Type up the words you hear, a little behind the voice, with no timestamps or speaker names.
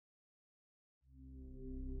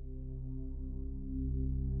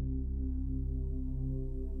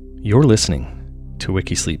You're listening to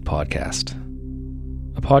Wikisleep Podcast,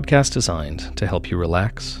 a podcast designed to help you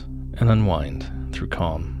relax and unwind through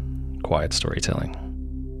calm, quiet storytelling.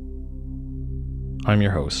 I'm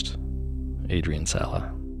your host, Adrian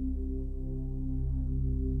Sala.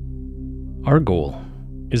 Our goal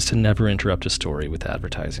is to never interrupt a story with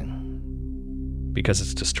advertising, because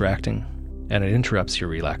it's distracting and it interrupts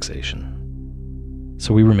your relaxation,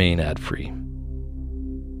 so we remain ad-free.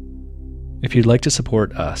 If you'd like to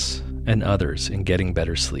support us and others in getting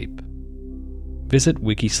better sleep, visit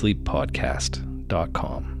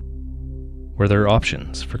wikisleeppodcast.com, where there are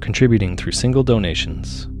options for contributing through single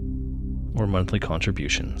donations or monthly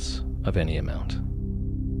contributions of any amount.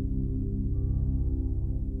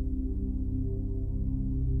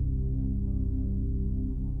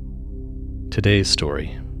 Today's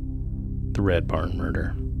story, the Red Barn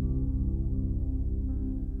Murder.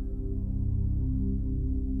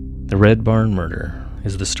 The Red Barn Murder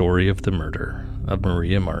is the story of the murder of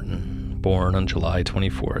Maria Martin, born on July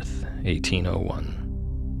 24th,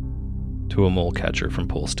 1801, to a mole catcher from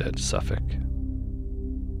Polstead, Suffolk.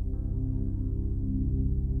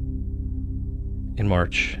 In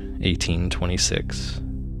March 1826,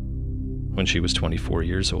 when she was 24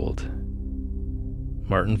 years old,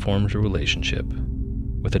 Martin formed a relationship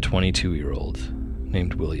with a 22-year-old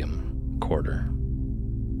named William Corder.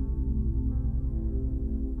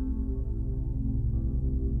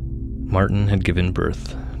 Martin had given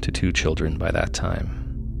birth to 2 children by that time.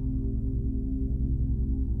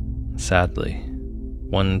 Sadly,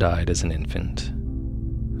 one died as an infant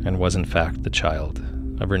and was in fact the child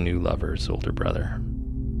of her new lover's older brother.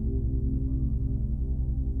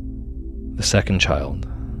 The second child,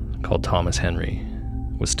 called Thomas Henry,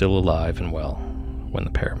 was still alive and well when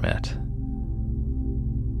the pair met.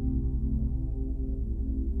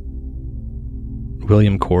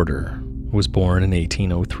 William Corder was born in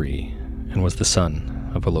 1803 and was the son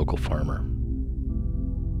of a local farmer.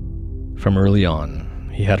 From early on,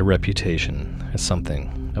 he had a reputation as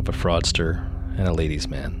something of a fraudster and a ladies'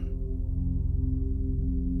 man.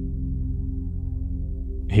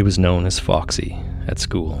 He was known as Foxy at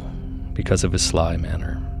school because of his sly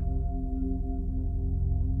manner.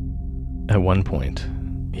 At one point,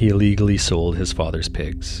 he illegally sold his father's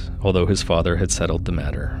pigs, although his father had settled the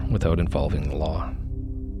matter without involving the law.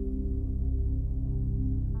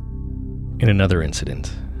 In another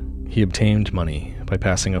incident, he obtained money by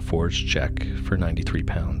passing a forged check for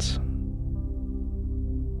 £93.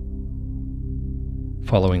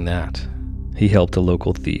 Following that, he helped a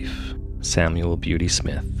local thief, Samuel Beauty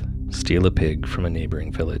Smith, steal a pig from a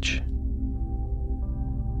neighboring village.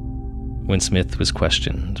 When Smith was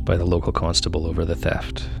questioned by the local constable over the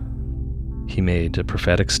theft, he made a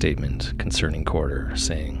prophetic statement concerning Corder,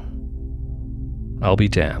 saying, "I'll be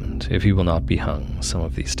damned if he will not be hung some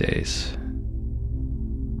of these days."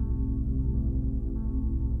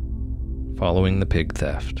 Following the pig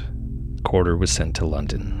theft, Corder was sent to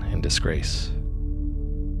London in disgrace,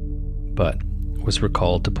 but was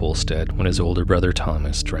recalled to Polstead when his older brother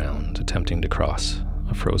Thomas drowned attempting to cross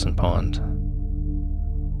a frozen pond.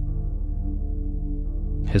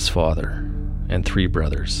 His father and 3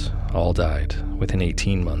 brothers all died within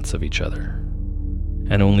 18 months of each other,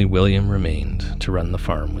 and only William remained to run the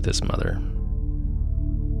farm with his mother.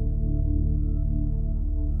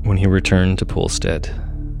 When he returned to Polstead,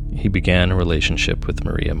 he began a relationship with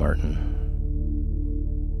Maria Martin.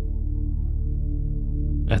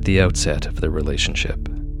 At the outset of their relationship,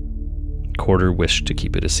 Corder wished to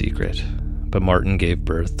keep it a secret, but Martin gave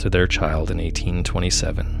birth to their child in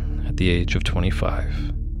 1827 at the age of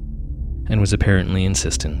 25, and was apparently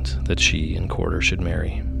insistent that she and Corder should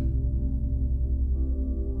marry.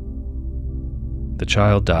 The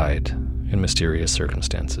child died in mysterious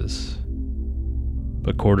circumstances,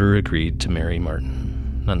 but Corder agreed to marry Martin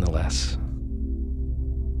nonetheless.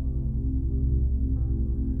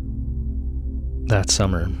 That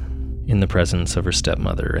summer, in the presence of her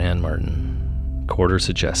stepmother, Anne Martin, Corder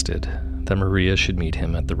suggested that Maria should meet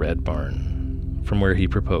him at the Red Barn, from where he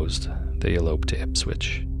proposed they elope to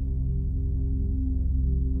Ipswich.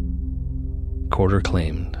 Corder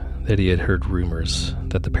claimed that he had heard rumors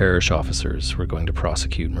that the parish officers were going to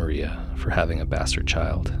prosecute Maria for having a bastard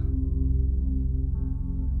child.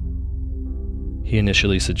 He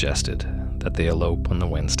initially suggested that they elope on the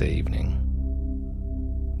Wednesday evening,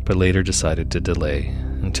 but later decided to delay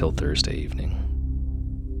until Thursday evening.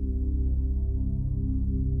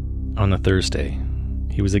 On the Thursday,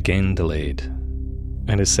 he was again delayed,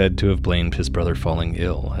 and is said to have blamed his brother falling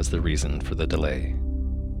ill as the reason for the delay,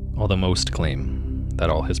 although most claim that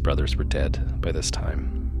all his brothers were dead by this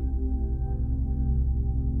time.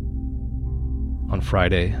 On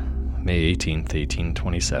Friday, May 18,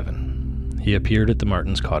 1827, he appeared at the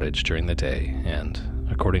Martins' cottage during the day and,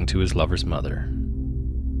 according to his lover's mother,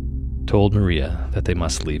 told Maria that they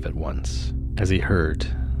must leave at once, as he heard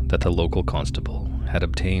that the local constable had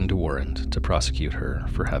obtained a warrant to prosecute her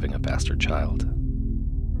for having a bastard child.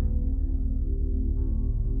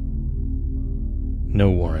 No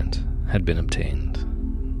warrant had been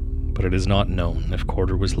obtained, but it is not known if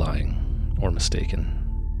Corder was lying or mistaken.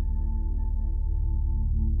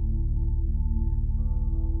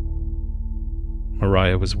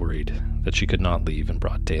 Maria was worried that she could not leave in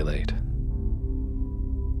broad daylight.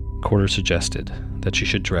 Corder suggested that she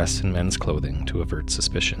should dress in men's clothing to avert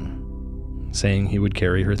suspicion, saying he would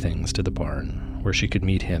carry her things to the barn where she could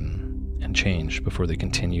meet him and change before they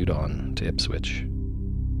continued on to Ipswich.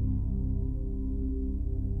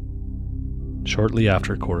 Shortly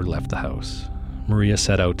after Corder left the house, Maria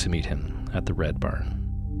set out to meet him at the Red Barn,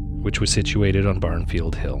 which was situated on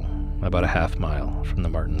Barnfield Hill, about a half-mile from the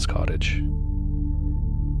Martins' cottage.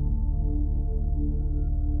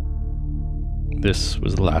 This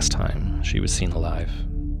was the last time she was seen alive.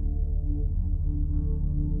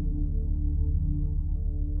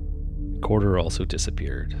 Corder also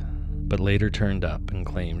disappeared, but later turned up and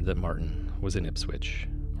claimed that Martin was in Ipswich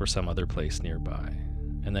or some other place nearby,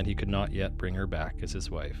 and that he could not yet bring her back as his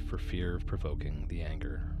wife for fear of provoking the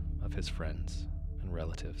anger of his friends and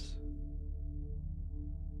relatives.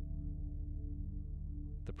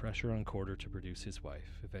 The pressure on Corder to produce his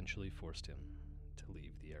wife eventually forced him